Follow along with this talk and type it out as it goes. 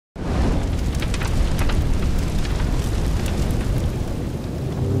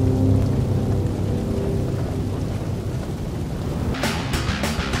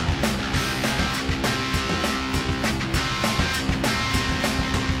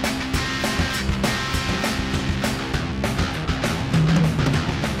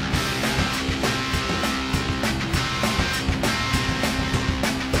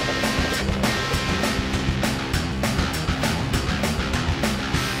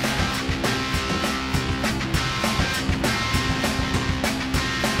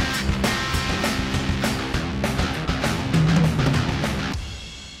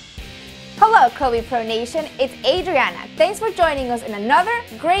Covey Pro Nation? It's Adriana. Thanks for joining us in another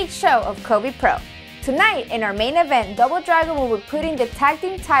great show of Covey Pro. Tonight, in our main event, Double Dragon will be putting the tag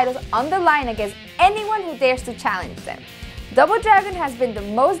team titles on the line against anyone who dares to challenge them. Double Dragon has been the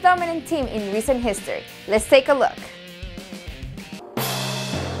most dominant team in recent history. Let's take a look.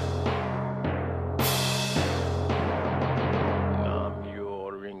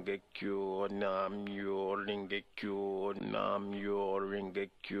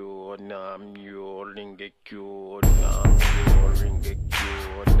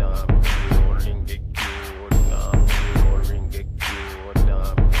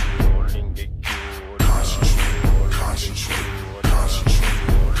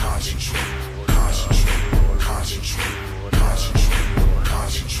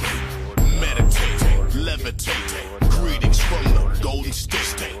 Greetings from the Golden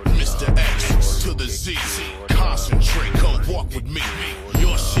State, Mr. X to the Z. Concentrate, come walk with me.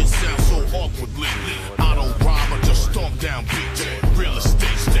 Your shit sounds so awkwardly. I don't rhyme, I just stomp down beat. Real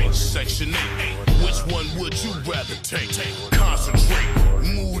estate state, section 8. Which one would you rather take? Concentrate,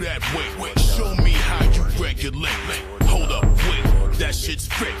 move that way. Show me how you regulate. Hold up, wait, that shit's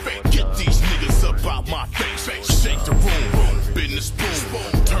fake. Get these niggas up out my face. Shake the room, business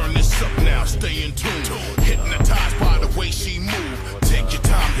boom. Turn this up now, stay in tune. Hypnotized by the way she move. Take your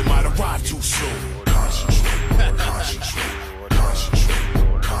time, you might arrive too soon. Concentrate, concentrate,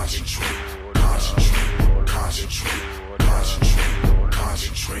 concentrate, concentrate, concentrate, concentrate, concentrate,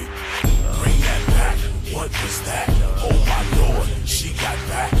 concentrate. Bring that back, what was that? Oh my lord, she got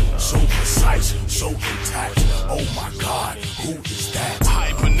back. So precise, so intact. Oh my god, who is that?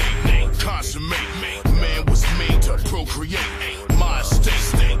 Hibernate, consummate. Man was made to procreate. My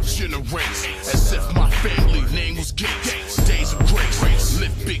estate generates as if my family name was Gates. Days of grace,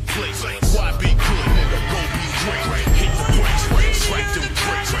 lift big plates. Why be good, nigga? Go be great. Hit the brakes, track them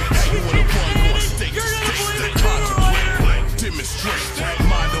crates. How you wanna run, going stake to stake? Contemplate, demonstrate.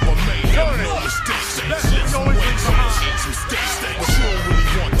 Mind over man, no mistakes. Lift some weights, eat some steaks. But you don't really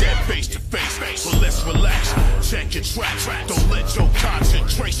want that face to face. So let's relax, check your track. Don't let your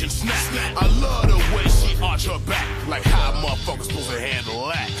concentration snap. I love the way she arch her back. Like how motherfuckers supposed to handle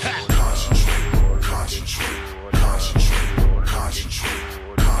that. Concentrate, concentrate, concentrate, concentrate,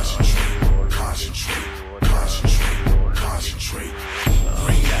 concentrate, concentrate, concentrate, concentrate.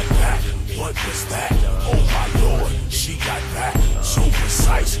 Bring that back, what was that? Oh my lord, she got back. So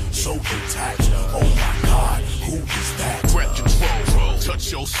precise, so intact. Oh my god, who is that? Breath control,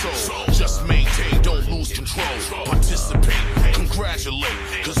 touch your soul. Just maintain, don't lose control. Participate, congratulate.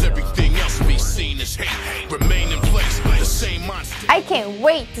 Cause everything else be seen as hate. Remain in place, the same mindset. I can't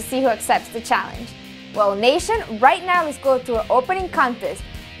wait to see who accepts the challenge. Well, Nation, right now let's go to our opening contest.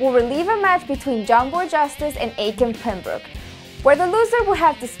 We'll relieve a match between John Boy Justice and Aken Pembrooke, where the loser will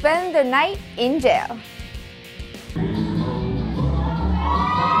have to spend their night in jail.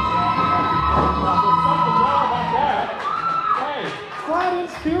 Slide in,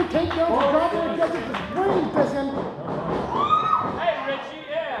 spear, take down the John Boy Justice's brain pissing. Hey, Richie,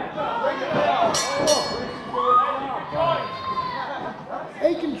 yeah. Bring it down.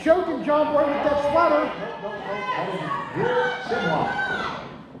 Aken choking John Boy with that sweater.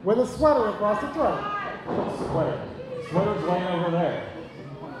 With a sweater across the throat. Sweater's laying over there.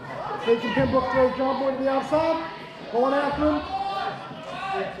 Aken Pembrooke throws John Boy to the outside. Going after him.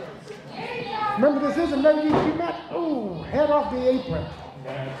 Remember, this is a no DQ match. Ooh, head off the apron.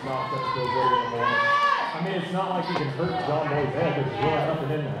 Yeah, it's not going to feel good in the morning. I mean, it's not like you can hurt John Boy's head. There's really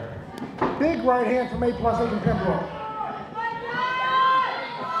nothing in there. Big right hand from A+ Aken Pembrooke.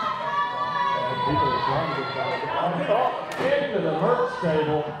 People are trying to get down. Into the merch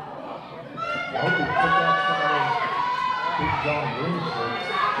table. I hope he took out some of those big John Green shirts.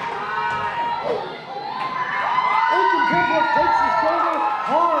 Aken Pembrooke takes his shoulder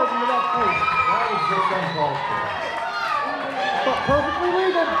hard into that face. That was just uncalled for. But perfectly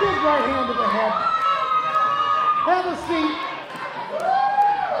legal. Big right hand to the head. Have a seat.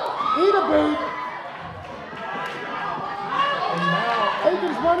 Eat a boot. And now,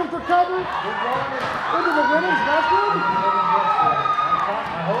 Aken's running for cover. Into the women's restroom.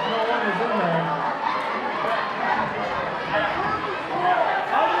 I hope no one is in there.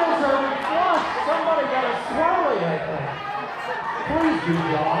 I just heard it flush. Somebody got a swirly, I think. Please do,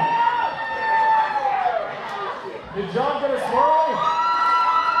 John. Did John get a swirly?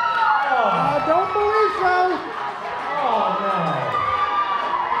 I don't believe so. Oh, no.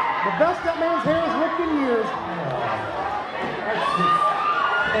 The best that man's hair has looked in years. That's just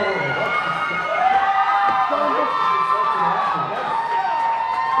horrible.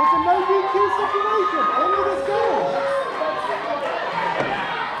 It's a no DQ situation. End of the story.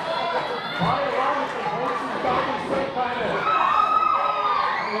 That's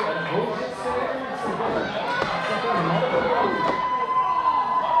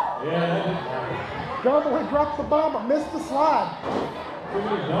John Boy dropped the bomb but missed the slide. Too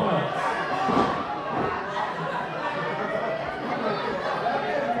many donuts.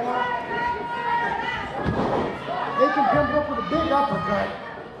 Aken Pembrooke with a big uppercut.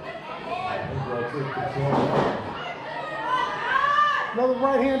 Another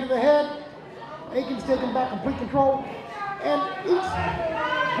right hand to the head. Aken's taking back complete control. And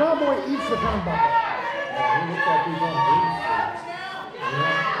John Boy eats the turnbuckle. He looks like he's on green street.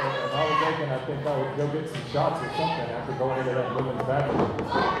 If I was Aken, I think I would go get some shots or something after going into that women's bathroom.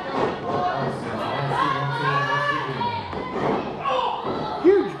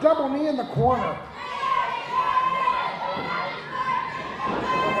 Huge double knee in the corner.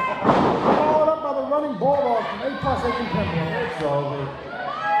 Followed up by the running bulldog from A+ Aken Pembrooke. It's over.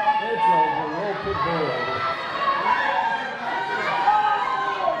 It's over. Roll pit boy over.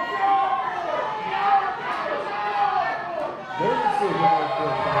 There's a decision right for a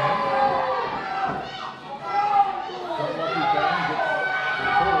time. Some lucky fan gets the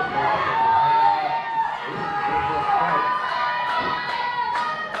toilet bowl.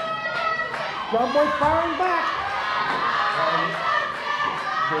 John Boy firing back.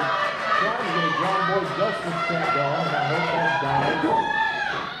 They're trying to get a John Boy justice stamp going, and I hope that dies.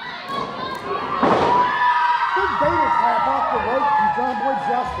 Big Vader clap off the rope from John Boy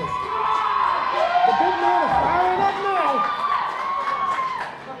Justice. The big man is firing up now.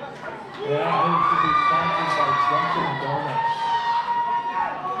 Yeah, I think it should be sponsored by Dunkin' Donuts.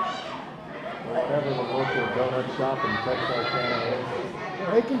 Whatever the local donut shop in Texarkana is.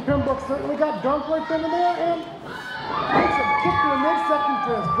 Aken Pembrooke certainly got dunked right then and there, and takes a kick to the midsection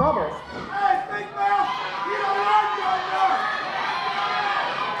for his troubles. Hey, big mouth! You don't like that!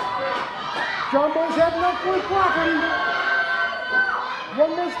 John Boy's heading up for his property.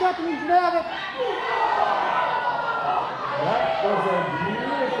 One more step and he can have it. That was a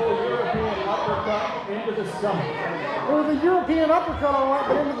beautiful European uppercut into the stomach. It was a European uppercut all right,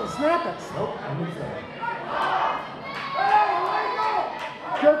 but into the snappets. Nope, into the stomach.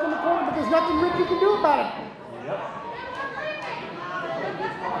 Jerk in the corner, but there's nothing Richie can do about it. Yep.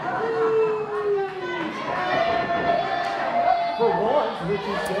 For once,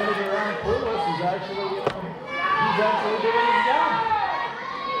 Richie standing around clueless is actually, he's actually doing his job.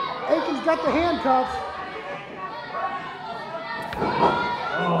 Aken's got the handcuffs.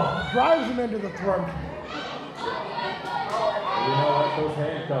 Oh. Drives him into the throat. You know what? Those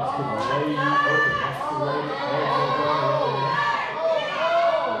handcuffs can lay you open. That's the way that legs are going.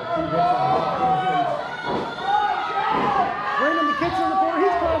 Brandon the kicks in the corner.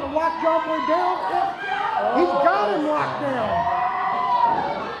 He's trying to lock John Boy down. He's got him locked down.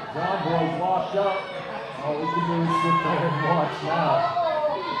 John Boy's locked up. All we can do is sit there and watch now.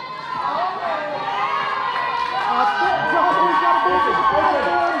 I think John Boy's got a business to play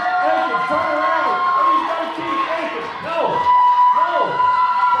for him. Aken, turn around. He's got to keep Aken. No. No.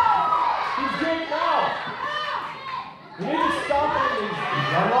 He's getting out. You need to stop him.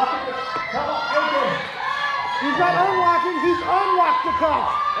 He's unlocking the... Come on, Aken. He's not unlocking. He's unlocked the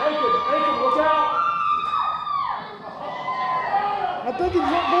cuffs. Aken, look out. I think he's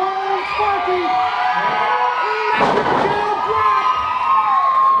going on Sparky. Electric jail drop.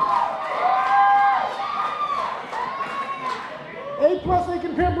 A+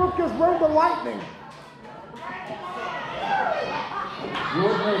 Aken Pembrooke just rode the lightning. You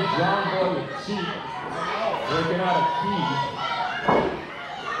wouldn't know John Boy was cheap. Breaking out a key.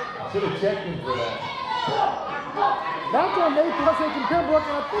 Should have checked him for that. That's on A+ Aken Pembrooke,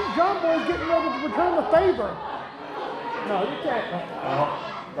 and I think John Boy's getting ready to return the favor. No, you can't.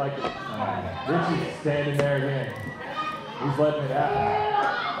 Richie's standing there again. He's letting it happen.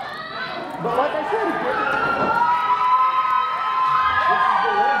 But like I said, this is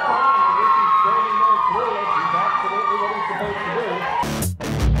the one time that Richie's standing there clueless. He's absolutely what he's supposed to do.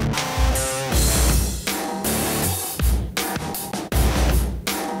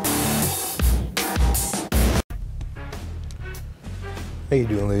 How you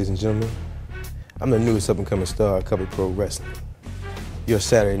doing, ladies and gentlemen? I'm the newest up-and-coming star of Covey Pro Wrestling. Your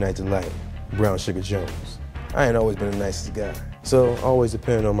Saturday Night Delight, Brown Sugar Jones. I ain't always been the nicest guy, so always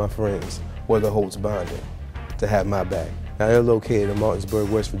depending on my friends, whether Holt's bonding, to have my back. Now they're located in Martinsburg,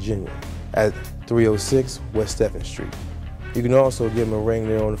 West Virginia, at 306 West Stephen Street. You can also give them a ring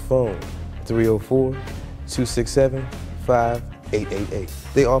there on the phone, 304-267-5888.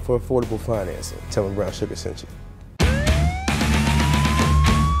 They offer affordable financing. Tell them Brown Sugar sent you.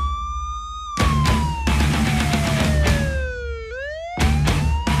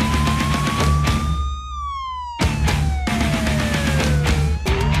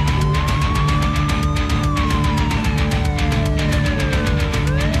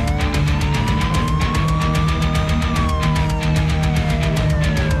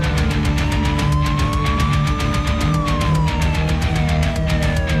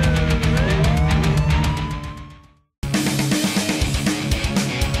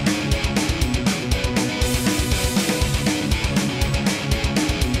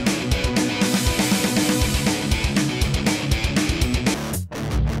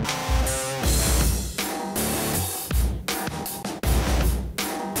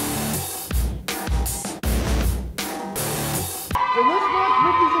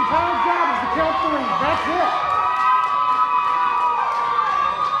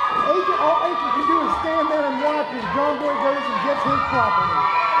 All Aken can do is stand there and watch as John Boy goes and gets his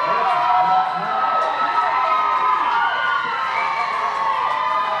property.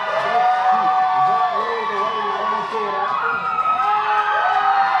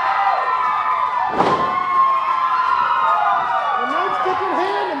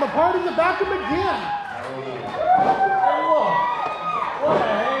 Party's about to begin. Hey, look. What a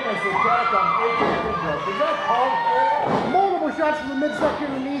heinous attack on Aken Pembrooke. Is that called for? Multiple shots from the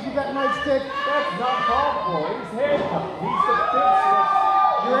midsection and the knees with that nightstick. That's not called for. He's handcuffed. He's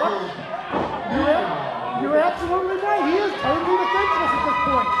defenseless. You're absolutely right. He is totally defenseless at this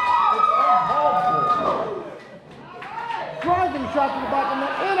point. It's uncalled for. Driving shot to the back of the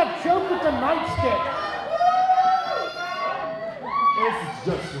neck and a choke with the nightstick. This is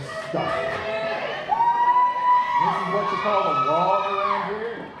just disgusting. This is what you call the law around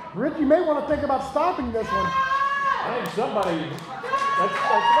here? Rick, you may want to think about stopping this one. I think somebody, that's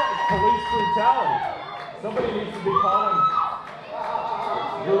police brutality. Somebody needs to be calling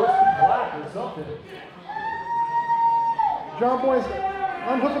Lewis Black or something. John Boy's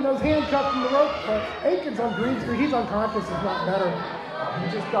unhooking those handcuffs from the rope, but Aken's on Green Street. He's unconscious, if not better.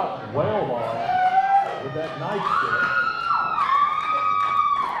 He just got wailed on with that nightstick.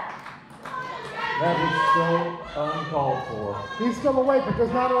 That is so uncalled for. He's still awake, but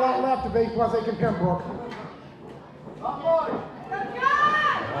there's not a lot left of A+ Aken Pembrooke. John Boy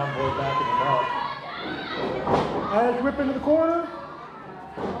backing him up. Irish whip into the corner.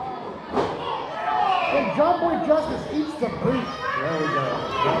 And John Boy Justice eats the boot. There we go.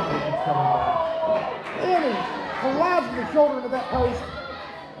 John Boy's coming back. And he collides with the shoulder into that post.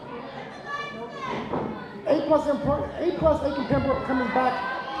 A+ Aken Pembrooke coming back.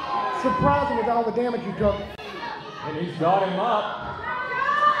 Surprising with all the damage he took. And he's got him up.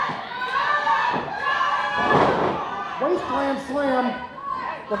 Waistland slam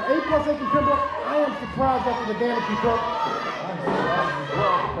from A+ Aken Pembrooke. I am surprised after the damage he took. I'm surprised as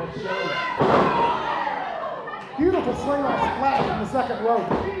well, but that shows. Beautiful sling off splash in the second rope.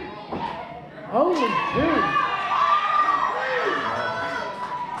 Only two.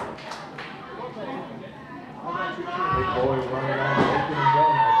 Big boy running on Aken and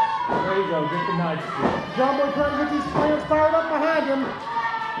Jonas. There you go, get the nightstick. John Boy trying to get these players fired up behind him.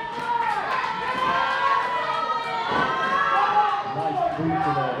 Nice boot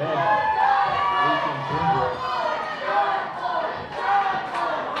to the head. Aken Pembrooke.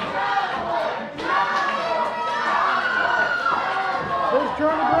 There's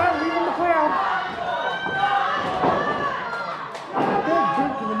Charlie Brown leaving the crowd. Big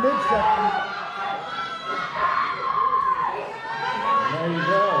boot to the midsection. There you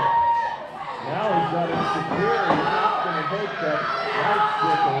go. Now he's got him secure. He's not going to take that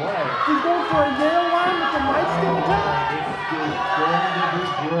nightstick away. He's going for a nail line with the nightstick attack. This is going to be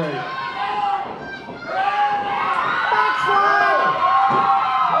great. Backslide!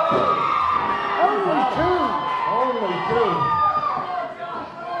 Only two. Only two.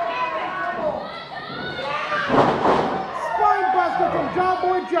 Spine buster from John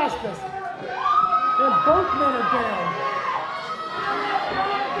Boy Justice. And both men are down.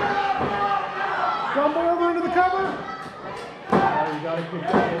 John Boy over into the cover. Now you got to kick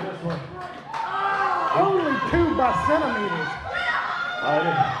out of this one. Only two by centimeters.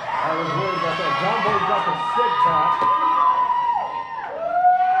 I was worried about that. John Boy's got the stick tap.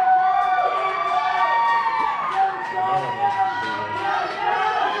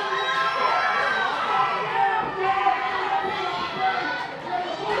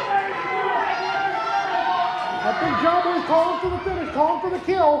 I think John Boy's calling for the finish, calling for the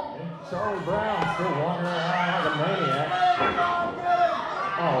kill. Charlie Brown still wandering around like a maniac.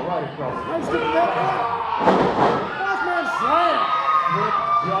 Oh, right across the Nice stick that last man slam. Quick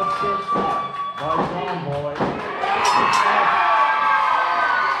justice by John Boy.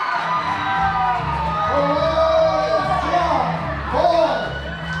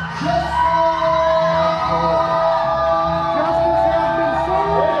 Justice has been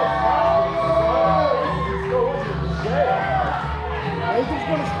served. Aken's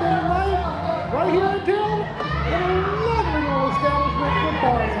going to spend the night right here in town in a lovely little establishment with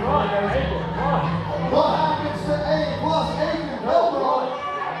bars and windows. What happens to A+ Aken Pembrooke?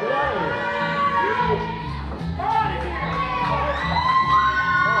 Get out of here.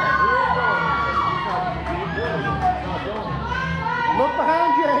 Look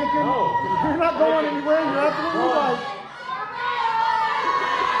behind you, Aken. No. You're not going anywhere. You're absolutely right.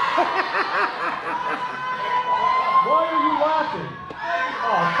 Why are you laughing?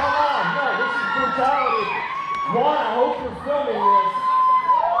 Oh, come on. No, this is brutality. One, I hope you're filming this.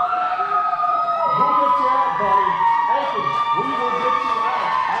 We'll get you out, buddy. Aken, we will get you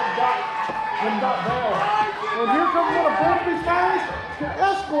out. I've got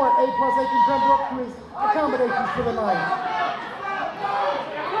escort A+ Aken Pembrooke to his accommodations for the night.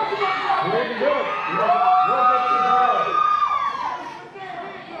 You can do it. You'll get to do it.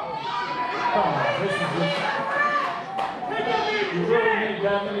 Come on, this is just... You really need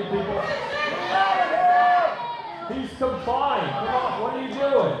that many people? He's confined. Come on, what are you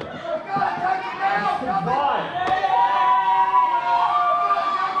doing? He's confined.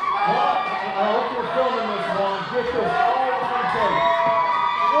 Well, I hope you're filming this one. Get this all on tape.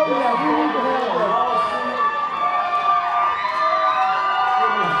 Oh yeah, we need to have that.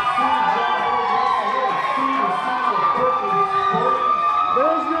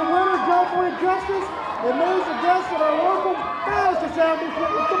 There's your winner, John Boy Justice, and there's the guest at our local fast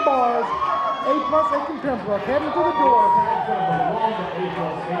establishment with the bars, A+ Aken Pembrooke, heading to the door.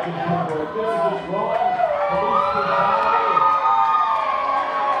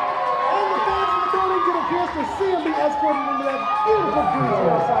 And the fans in the building get a chance to see him be escorted into that beautiful breeze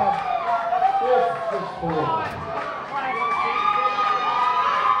outside. This is cool.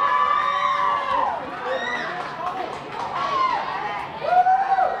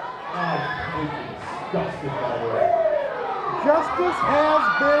 Justice has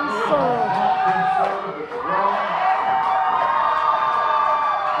been served.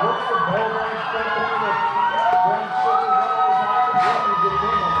 What's the bowline company that brings sugar on the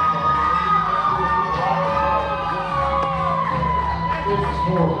This is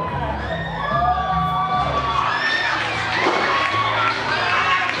horrible.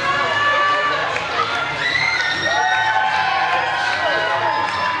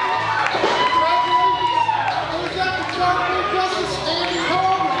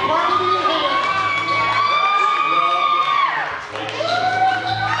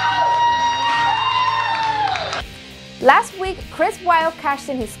 Last week, Chris Wylde cashed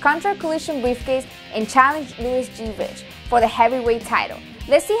in his Contra Collision briefcase and challenged Louis G. Rich for the heavyweight title.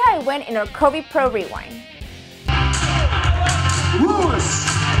 Let's see how it went in our Covey Pro Rewind. Louis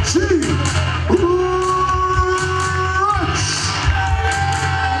G. Rich.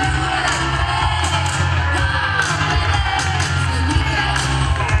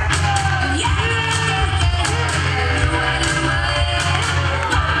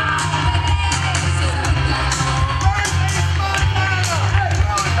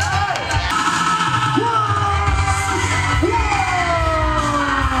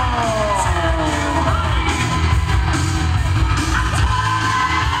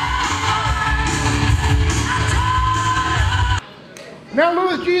 Now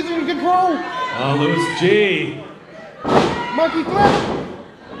Louis G's in control. Louis G. Monkey flip.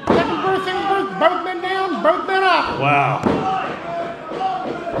 Second burst, both men down, both men up. Wow.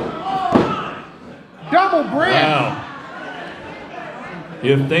 Double bridge. Wow.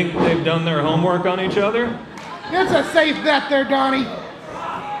 You think they've done their homework on each other? It's a safe bet there, Donnie.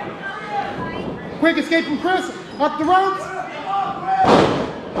 Quick escape from Chris. Up the ropes.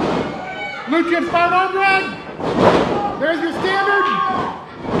 Lucha inspired arm drag. There's your standard.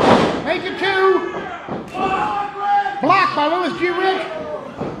 Make it 2. Blocked by Louis G. Rich.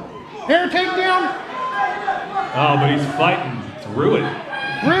 Hair takedown. Oh, but he's fighting through it.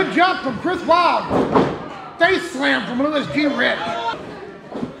 Bridge up from Chris Wylde. Face slam from Louis G. Rich.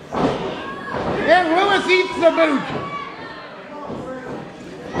 And Louis eats the boot.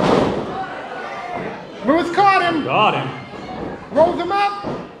 Louis caught him. Got him. Rolls him up.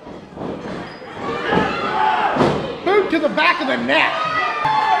 Boot to the back of the neck.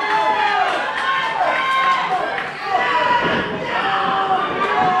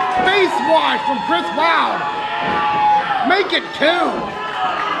 Face wash from Chris Wylde. Make it 2.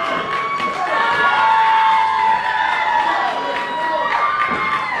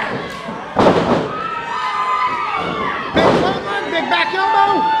 Big back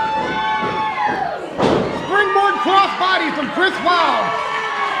elbow. Springboard crossbody from Chris Wylde.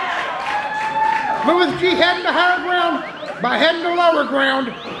 Louis G heading to higher ground by heading to lower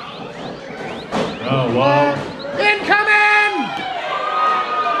ground. Oh, wow. Incoming!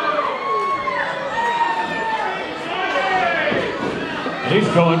 He's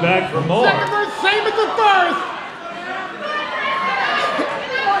going back for more. Second verse, same as the first.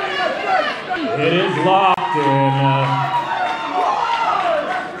 It is locked, and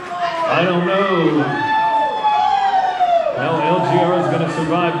I don't know how LGR is going to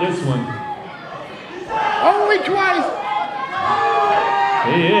survive this one. Only twice.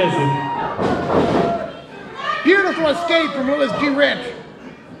 He is. Beautiful escape from Louis G. Rich.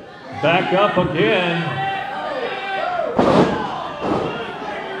 Back up again.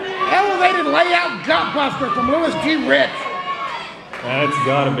 Elevated layout gutbuster from Louis G. Rich. That's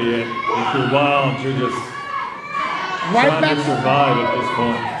got to be it. If you're Wylde, you're just Right trying back to survive at this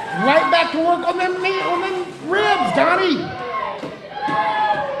point. Right back to work on them ribs, Donnie.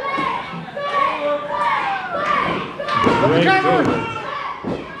 Let me cover.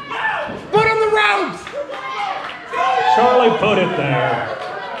 Foot on the ropes. Charlie put it there.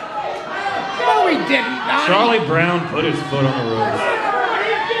 No, he didn't, Donnie. Charlie Brown put his foot on the ropes.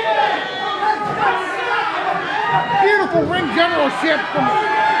 Beautiful ring generalship from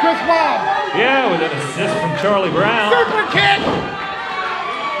Chris Wylde. Yeah, with an assist from Charlie Brown. Super kick.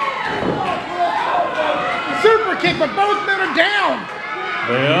 Super kick, but both men are down.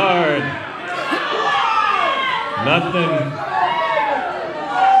 They are. Nothing.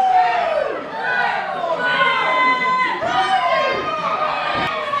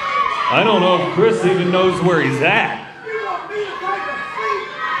 I don't know if Chris even knows where he's at.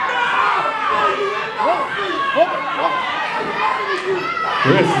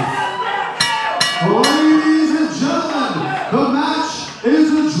 Chris is... Ladies and gentlemen, the match is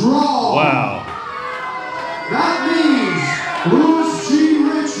a draw. Wow. That means Louis G.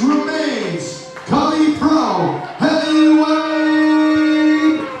 Rich remains Covey Pro Heavyweight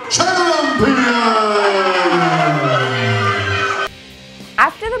Champion.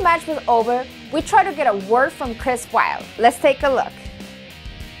 After the match was over, we tried to get a word from Chris Wylde. Let's take a look.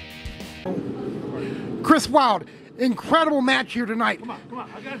 Chris Wylde, incredible match here tonight. Come on,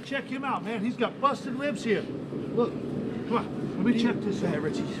 I gotta check him out, man. He's got busted ribs here. Look, come on, let me check this out.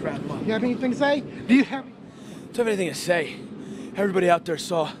 Richie, just wrap him up. You have anything to say? Do you have? Don't have anything to say. Everybody out there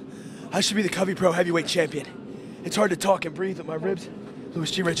saw I should be the Covey Pro Heavyweight Champion. It's hard to talk and breathe with my ribs. Louis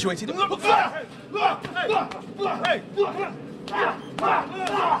G. Rich, you ain't seen it. Hey, look, hey, look. Come on,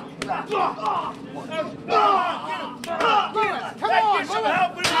 Get some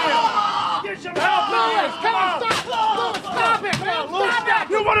help in here. Get some help in here. Come on, stop it, man. Stop it.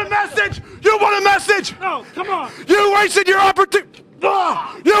 You want a message? You want a message? No, come on. You wasted your opportunity.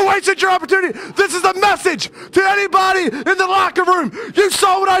 You wasted your opportunity. This is a message to anybody in the locker room. You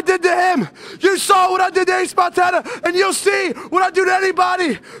saw what I did to him. You saw what I did to Ace Montana, and you'll see what I do to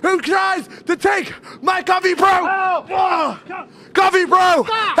anybody who tries to take my Covey Pro. Covey Pro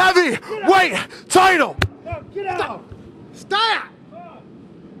Heavyweight title. Get out. Stop.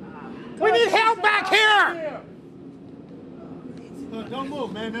 We need help back here. Don't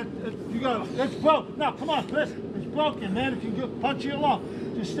move, man. You got that's broke. Now, come on, Chris. It's broken, man. It can go, punch you along.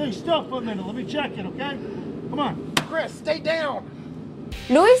 Just stay still for a minute. Let me check it, okay? Come on. Chris, stay down.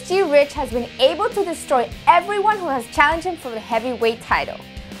 Louis G. Rich has been able to destroy everyone who has challenged him for the heavyweight title.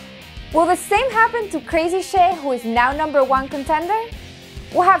 Will the same happen to Crazy Shay, who is now #1 contender?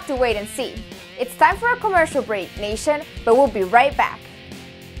 We'll have to wait and see. It's time for a commercial break, Nation, but we'll be right back.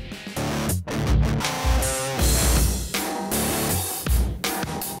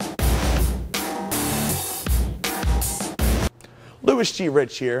 Louis G.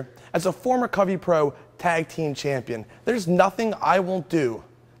 Rich here. As a former Covey Pro Tag Team Champion, there's nothing I won't do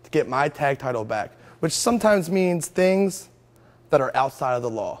to get my tag title back, which sometimes means things that are outside of the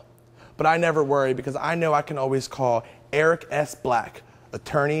law. But I never worry because I know I can always call Eric S. Black,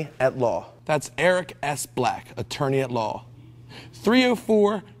 attorney at law. That's Eric S. Black, attorney at law.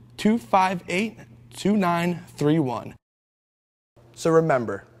 304-258-2931. So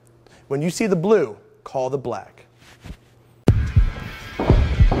remember, when you see the blue, call the black.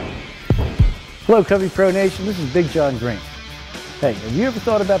 Hello, Covey Pro Nation. This is Big John Green. Hey, have you ever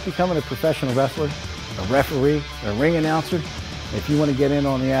thought about becoming a professional wrestler, a referee, a ring announcer? If you want to get in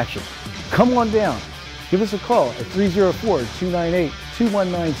on the action, come on down. Give us a call at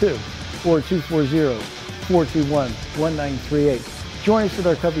 304-298-2192 or 240-421-1938. Join us at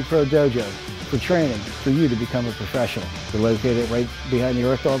our Covey Pro Dojo for training for you to become a professional. We're located right behind the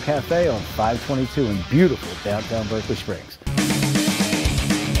Earth Dog Cafe on 522 in beautiful downtown Berkeley Springs.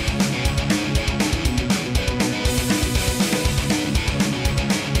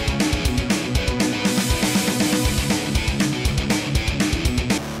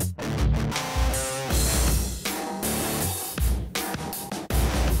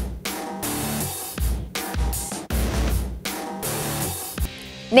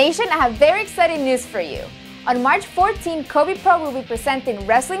 Nation, I have very exciting news for you. On March 14, Covey Pro will be presenting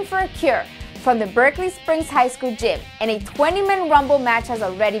Wrestling for a Cure from the Berkeley Springs High School gym, and a 20-man Rumble match has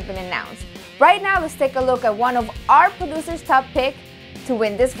already been announced. Right now, let's take a look at one of our producers' top pick to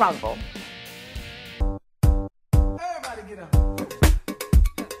win this Rumble. Everybody get up.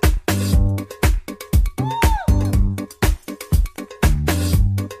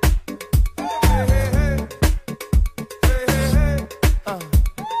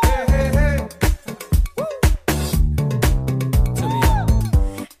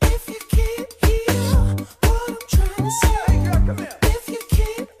 If you can't hear what I'm trying to say, if you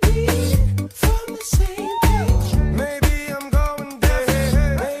can't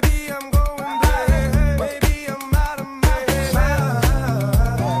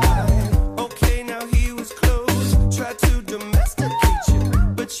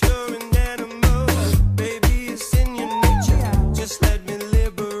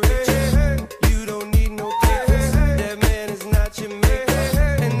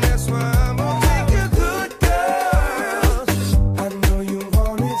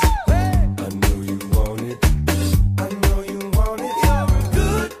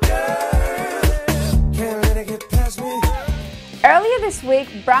this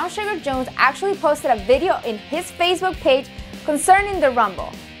week, Brown Sugar Jones actually posted a video in his Facebook page concerning the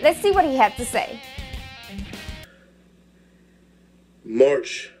Rumble. Let's see what he had to say.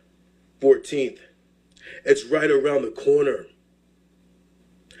 March 14th. It's right around the corner.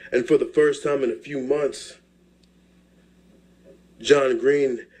 And for the first time in a few months, John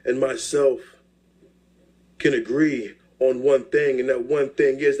Green and myself can agree on one thing, and that one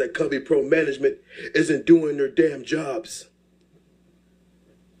thing is that Covey Pro management isn't doing their damn jobs.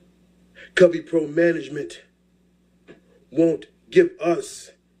 Covey Pro management won't give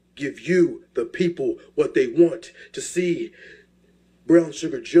you, the people, what they want to see. Brown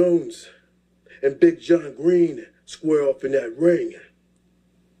Sugar Jones and Big John Green square off in that ring.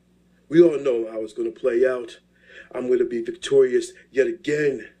 We all know how it's going to play out. I'm going to be victorious yet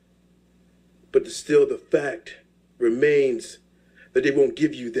again. But still the fact remains that they won't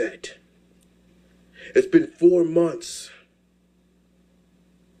give you that. It's been 4 months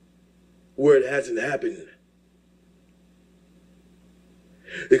where it hasn't happened.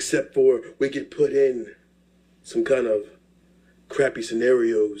 Except for we get put in some kind of crappy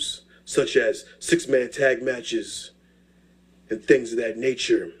scenarios, such as 6-man tag matches and things of that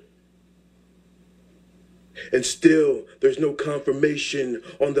nature. And still, there's no confirmation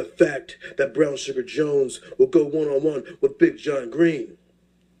on the fact that Brown Sugar Jones will go one-on-one with Big John Green.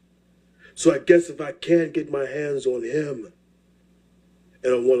 So I guess if I can get my hands on him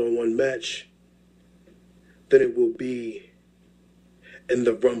in a one-on-one match, then it will be in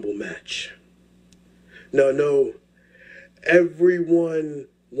the Rumble match. Now, no, everyone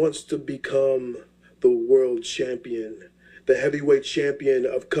wants to become the world champion, the heavyweight champion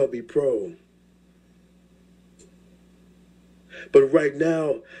of Covey Pro. But right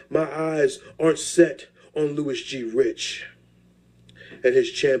now, my eyes aren't set on Louis G. Rich and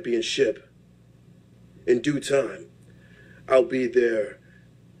his championship. In due time, I'll be there.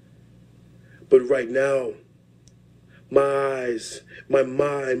 But right now, my eyes, my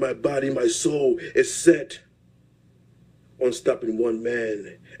mind, my body, my soul is set on stopping one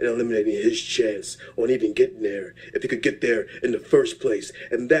man and eliminating his chance on even getting there, if he could get there in the first place.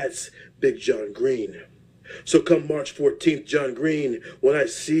 And that's Big John Green. So come March 14th, John Green, when I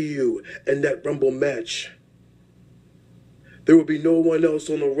see you in that Rumble match, there will be no one else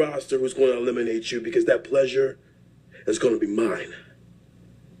on the roster who's going to eliminate you, because that pleasure is going to be mine.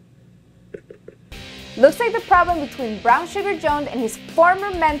 Looks like the problem between Brown Sugar Jones and his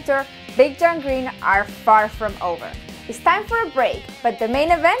former mentor, Big John Green, are far from over. It's time for a break, but the main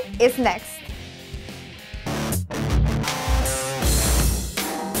event is next.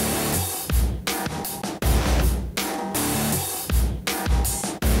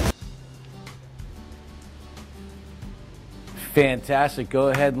 Fantastic. Go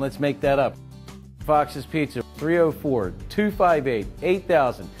ahead and let's make that up. Fox's Pizza,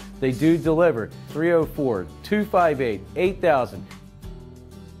 304-258-8000. They do deliver. 304-258-8000.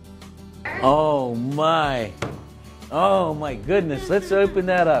 Oh my goodness. Let's open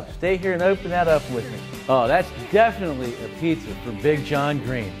that up. Stay here and open that up with me. Oh, that's definitely a pizza for Big John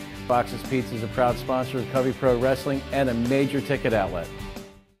Green. Fox's Pizza is a proud sponsor of Covey Pro Wrestling and a major ticket outlet.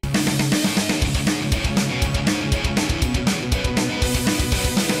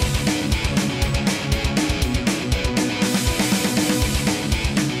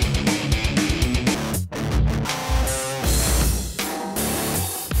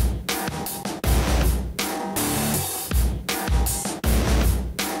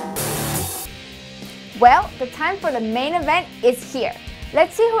 Well, the time for the main event is here.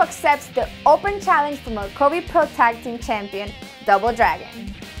 Let's see who accepts the open challenge from our Covey Pro Tag Team Champion, Double Dragon.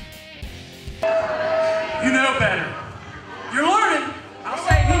 You know better. You're learning. I'll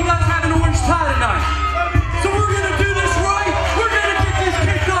say who doesn't have an orange tie tonight. So we're going to do this right. We're going to get this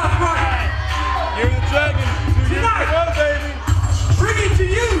kicked off right. You're the dragon. 2 years ago, baby. Bring it to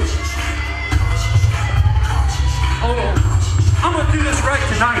you. Hold on. I'm going to do this right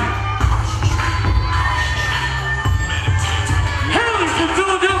tonight. From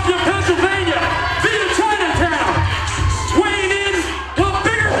Philadelphia, Pennsylvania, via Chinatown, weighing in, well,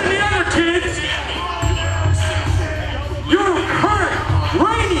 bigger than the other kids, your current,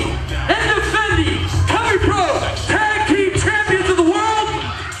 reigning, and defending Covey Pro Tag Team Champions of the world.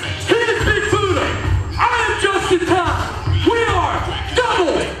 He is Big Buddha. I am Justin Tom. We are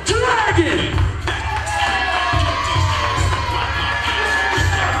Double Dragon.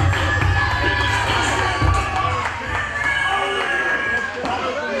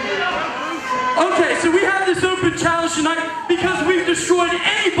 So we have this open challenge tonight because we've destroyed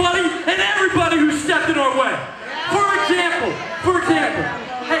anybody and everybody who stepped in our way. For example,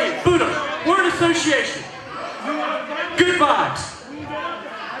 hey, Buddha, word association. Good vibes.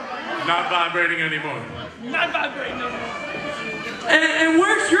 Not vibrating anymore. Not vibrating no more. And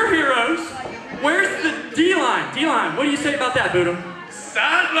where's your heroes? Where's the D-line? D-line, what do you say about that, Buddha?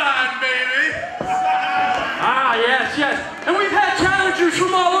 Sideline, baby. Ah, yes, yes. And we've had challengers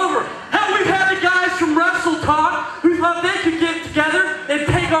from all over. Hell, we've had the guys from Wrestle talk who thought they could get together and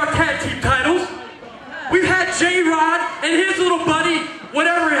take our tag team titles. We've had J-Rod and his little buddy,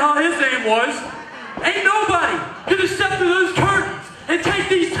 whatever the hell his name was. Ain't nobody gonna step through those curtains and take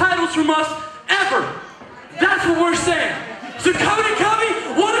these titles from us ever. That's what we're saying. So Covey,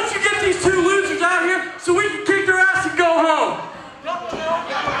 why don't you get these two losers out here so we can kick their ass and go home?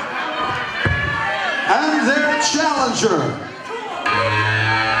 And their challenger.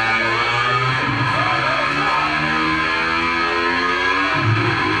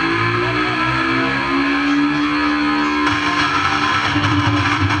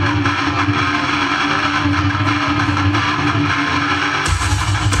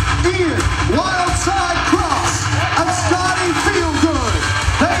 Wylde side cross and Scotty Feelgood.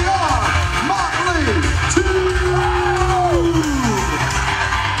 They are Motley 2.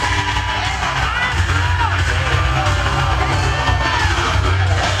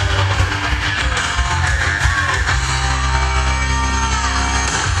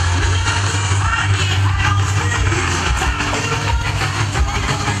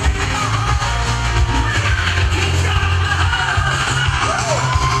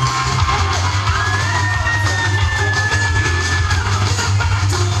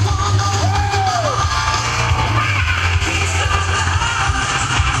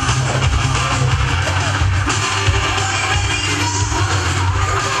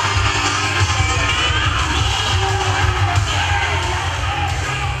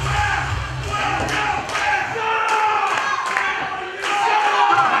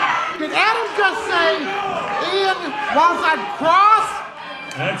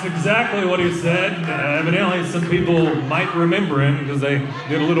 That's exactly what he said. Evidently, some people might remember him because they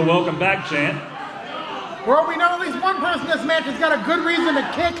did a little welcome back chant. Well, we know at least one person in this match has got a good reason to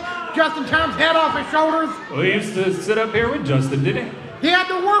kick Justin Tom's head off his shoulders. Well, he used to sit up here with Justin, didn't he? He had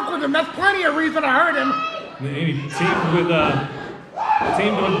to work with him. That's plenty of reason to hurt him. He teamed with Buddha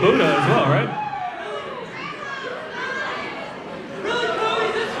as well, right?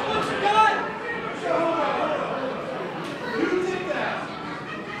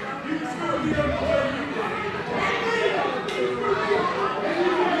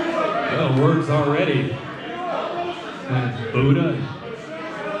 Well, words already. And Buddha.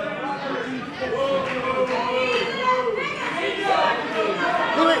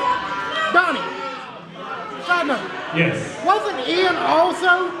 Donnie, side note. Yes. Wasn't Ian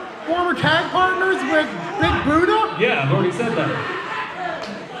also former tag partners with Big Buddha? Yeah, I've already said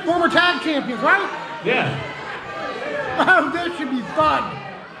that. Former tag champions, right? Yeah. Oh, this should be fun.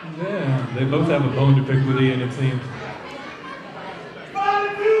 Yeah, they both have a bone to pick with Ian, it seems.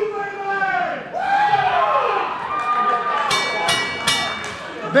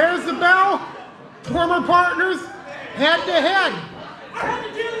 There's the bell. Former partners, head to head.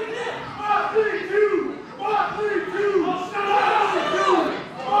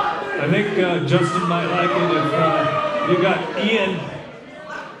 I think Justin might like it if you got Ian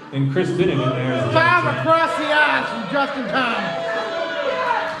and Chris Bennett in there. Five across the eyes from Justin Tom.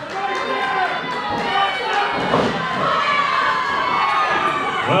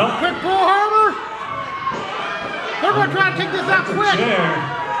 Well, quick pull, Harbor. They're going to try to take this out quick.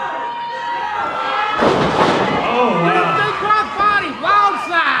 Oh, wow. Big cross body, wild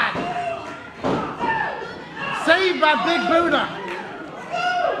side. Saved by Big Buddha.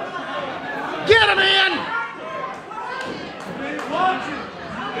 Get him in.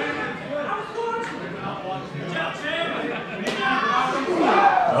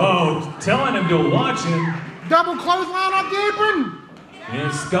 Oh, telling him to watch him. Double clothesline off the apron.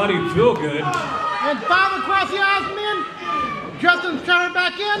 And Scotty Feelgood. And five across the eyes, men. Justin's trying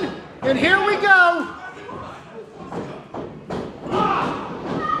back in. And here we go.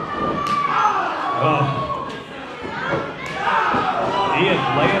 Oh. Ian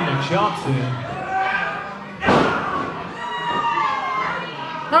laying the chops in.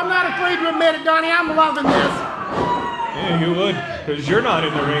 I'm not afraid to admit it, Donnie. I'm loving this. Yeah, you would, because you're not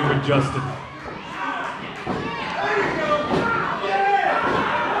in the ring with Justin.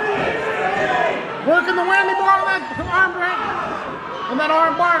 Working the whammy bar on that arm drag. On that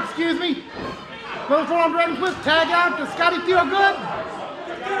arm bar, excuse me. Little forearm drag and twist. Tag out to Scotty Feelgood.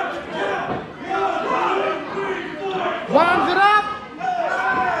 Winds it up.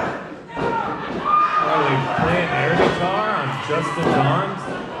 Are they playing air guitar on Justin's arms?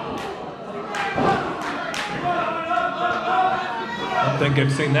 think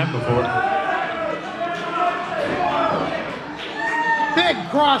I've seen that before. Big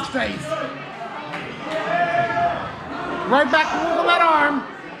cross face. Right back to work on that arm.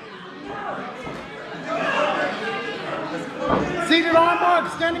 Seated armbar,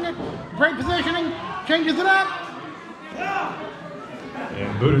 extending it. Great positioning. Changes it up.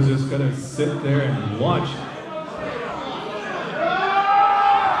 And Buddha's just gonna sit there and watch.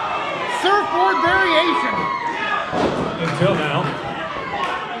 Surfboard variation. Until now.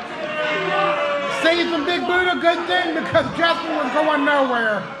 Saved from Big Buddha, good thing, because Justin was going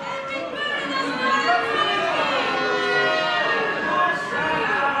nowhere.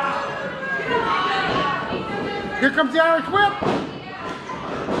 Here comes the Irish whip.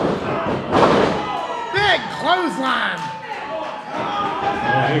 Big clothesline.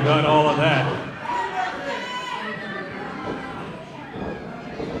 Oh, he got all of that.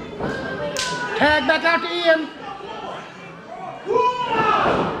 Tag back out to Ian.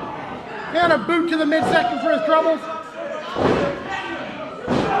 And a boot to the midsection for his troubles.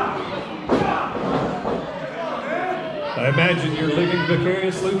 I imagine you're living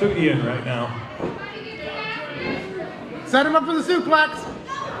vicariously through Ian right now. Set him up for the suplex.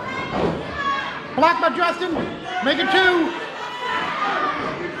 Blocked by Justin. Make it 2.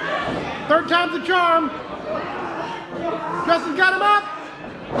 Third time's the charm. Justin's got him up.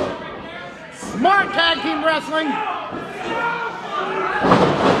 Smart tag team wrestling.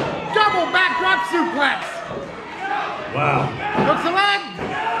 Double backdrop suplex. Wow. Hooks the leg.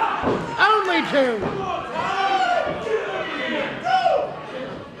 Only 2.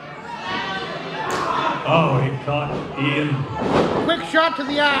 Oh, he caught Ian. Quick shot to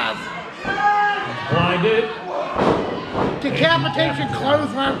the eyes. Blinded. Decapitation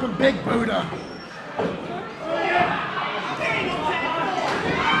clothesline from Big Buddha.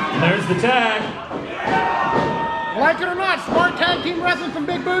 And there's the tag. Like it or not, smart tag team wrestling from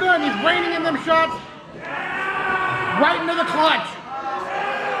Big Buddha, and he's raining in them shots right into the clutch.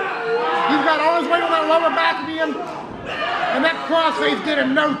 He's got all his weight on that lower back of Ian, and that crossface did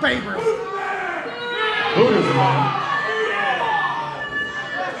him no favors. Buddha's the man.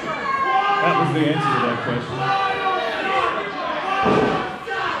 That was the answer to that question.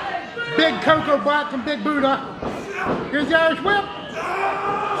 Big cocoa butt from Big Buddha. Here's the Irish whip.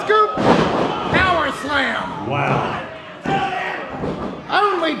 Scoop. Power slam. Wow.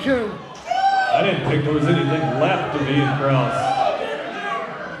 Only 2. I didn't think there was anything left of Ian Cross.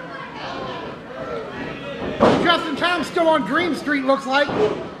 Justin Tom's still on Dream Street, looks like.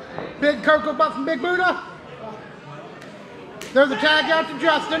 Big cocoa butt from Big Buddha. There's a tag out to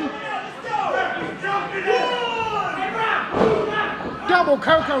Justin. Double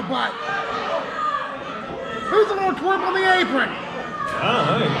cocoa butt. Who's a little twerp on the apron?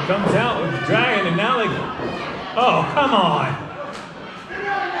 Oh, he comes out with the dragon and now they... Oh, come on.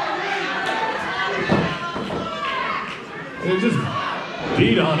 They just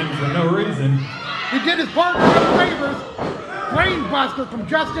beat on him for no reason. He did his partner no favors. Brain buster from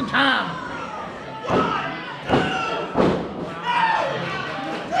Justin Tom.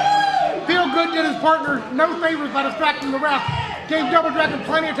 Feel Good did his partner no favors by distracting the ref. Gave Double Dragon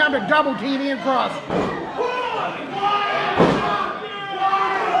plenty of time to double team Ian Cross.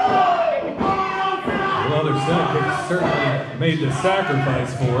 Well, their Senate certainly made the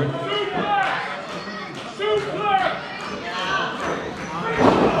sacrifice for it.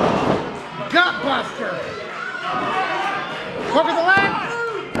 Gutbuster. Hook of the leg.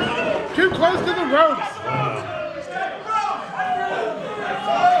 Too close to the ropes.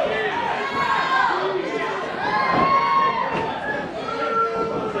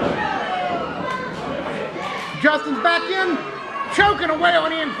 Justin's back in, choking away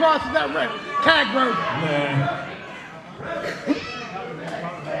on Ian Cross with that tag rope. Man.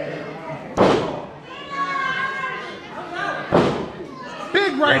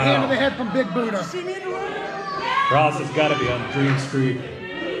 Big right hand to the head from Big Buddha. Cross has got to be on Dream Street.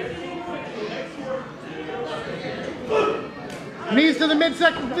 Knees to the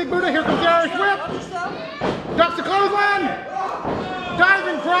midsection from Big Buddha. Here comes the Irish whip. Ducks the clothesline.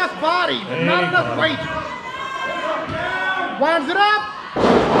 Diving cross body. Not enough weight. Winds it up.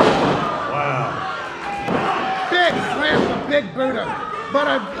 Wow. Big slam from Big Buddha. But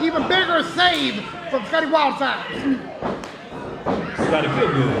an even bigger save from Scotty Wildside. It's got to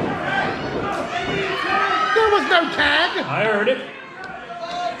feel good. There was no tag. I heard it.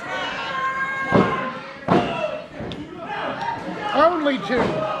 Only 2.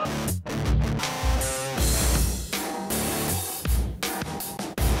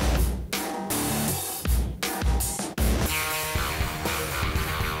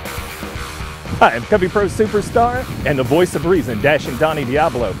 Hi, I'm Covey Pro superstar and the voice of reason, Dashing Donnie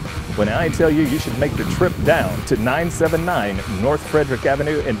Diablo. When I tell you you should make the trip down to 979 North Frederick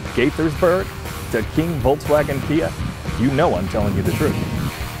Avenue in Gaithersburg to King Volkswagen Kia, you know I'm telling you the truth.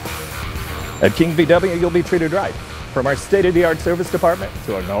 At King VW, you'll be treated right, from our state-of-the-art service department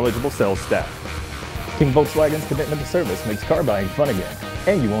to our knowledgeable sales staff. King Volkswagen's commitment to service makes car buying fun again,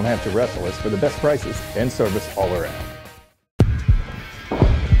 and you won't have to wrestle us for the best prices and service all around.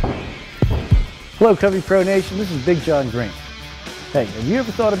 Hello, Covey Pro Nation. This is Big John Green. Hey, have you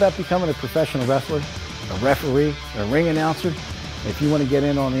ever thought about becoming a professional wrestler, a referee, a ring announcer? If you want to get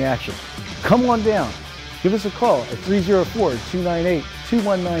in on the action, come on down. Give us a call at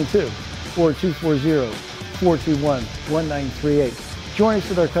 304-298-2192 or 240-421-1938. Join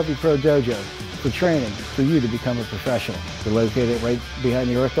us at our Covey Pro Dojo for training for you to become a professional. We're located right behind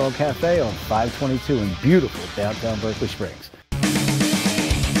the Earth Dog Cafe on 522 in beautiful downtown Berkeley Springs.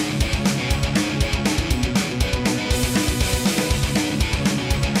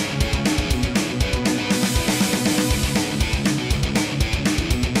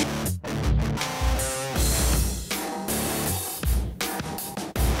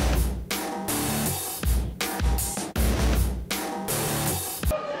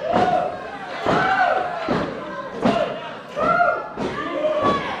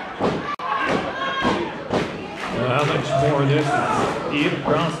 How much more of this is Ian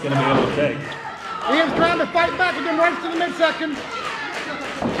Cross going to be able to take? Ian's trying to fight back with him right to the midsection.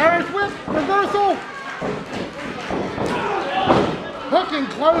 Irish whip, reversal. Hooking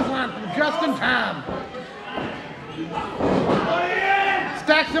clothesline from just in time.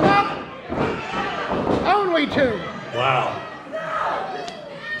 Stacks him up. Only two. Wow.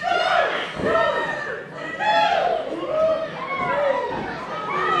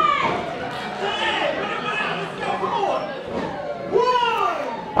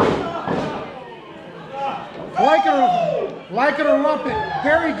 Like it or lump it,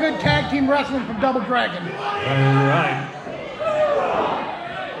 very good tag team wrestling from Double Dragon. All right.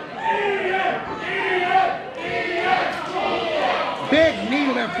 Big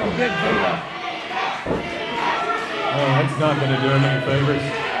knee lift from Big Buddha. Oh, that's not going to do him any favors.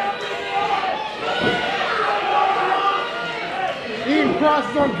 Ian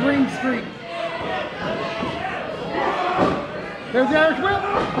crosses on Green Street. There's the Irish whip.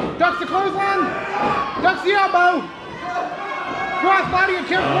 Ducks the clothesline. Ducks the elbow. Cross body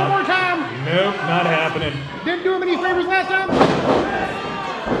attempt one more time. Nope, not happening. Didn't do him any favors last time.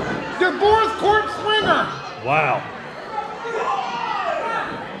 Divorce court swinger. Wow.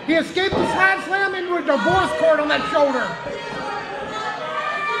 He escaped the slide slam into a divorce court on that shoulder.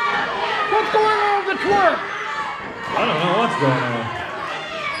 What's going on with the twerk? I don't know what's going on.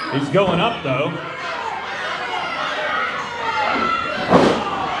 He's going up though.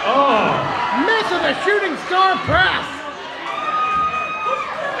 Oh! Missing a shooting star press.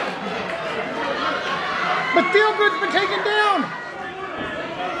 But Feelgood's been taken down.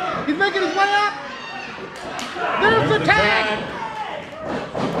 He's making his way up. There's the tag.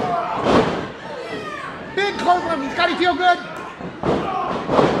 Big clothesline from Scotty Feelgood.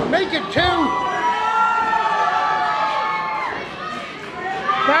 Make it two.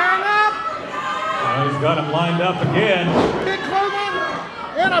 Firing up. Oh, he's got him lined up again. Big clothesline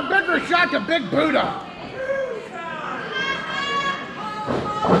and a bigger shot to Big Buddha.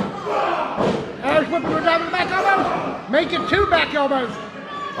 Irish whip to a dive to the back elbow. Make it two back elbows.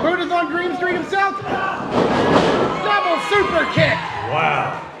 Buddha's on Dream Street himself. Double super kick.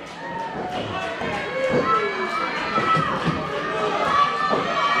 Wow.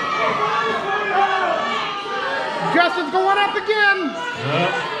 Justin's going up again.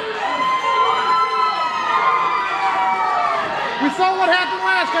 We saw what happened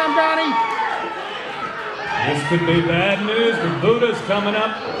last time, Donnie. This could be bad news, but Buddha's coming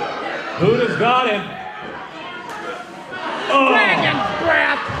up. Buddha's got him. Oh. Dragon's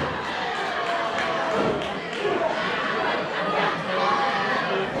breath.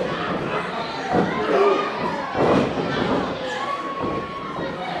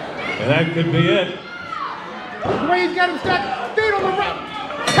 And that could be it. The way he's got him stuck, feet on the rope.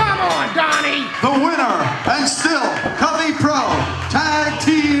 Come on, Donnie. The winner, and still Covey Pro Tag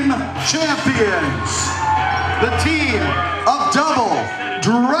Team Champions, the team of Double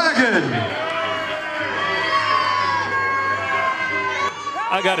Dragon.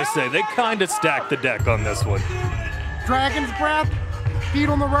 I gotta say, they kinda stacked the deck on this one. Dragon's breath, feet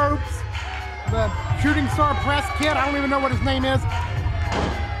on the ropes, the shooting star press kid, I don't even know what his name is.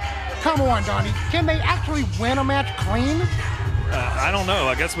 Come on, Donnie. Can they actually win a match clean? I don't know.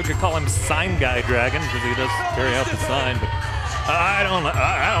 I guess we could call him Sign Guy Dragon because he does carry out the sign. But I don't know.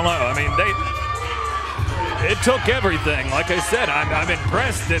 I mean, it took everything. Like I said, I'm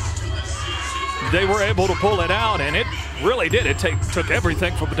impressed that they were able to pull it out, and it really did. It took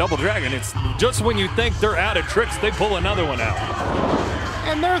everything from the Double Dragon. It's just when you think they're out of tricks, they pull another one out.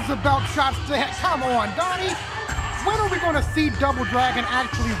 And there's the belt shots to the head. Come on, Donnie. When are we going to see Double Dragon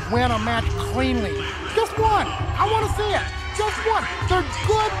actually win a match cleanly? Just one. I want to see it. Just one. They're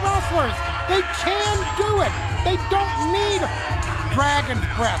good wrestlers. They can do it. They don't need Dragon's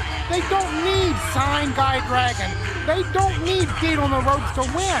Breath. They don't need Sign Guy Dragon. They don't need Gate on the Ropes to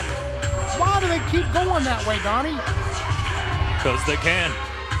win. Why do they keep going that way, Donnie? Because they can.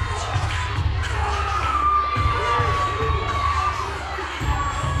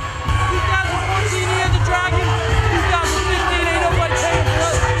 2014 Year of the Dragon. 2015 ain't nobody paying for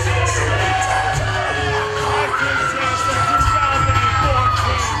us.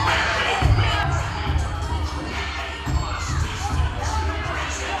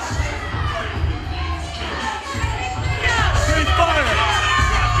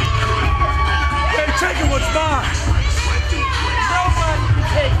 Taking what's mine. Nobody can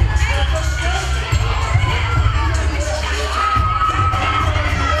take it.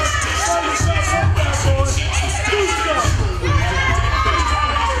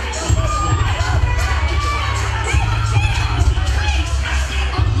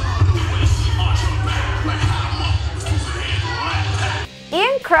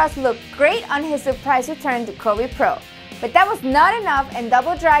 Ian Cross looked great on his surprise return to Covey Pro, but that was not enough and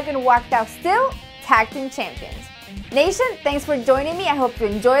Double Dragon walked out still Tag Team Champions. Nation, thanks for joining me. I hope you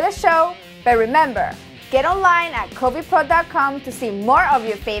enjoy the show. But remember, get online at coveypro.com to see more of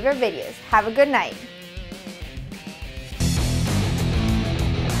your favorite videos. Have a good night.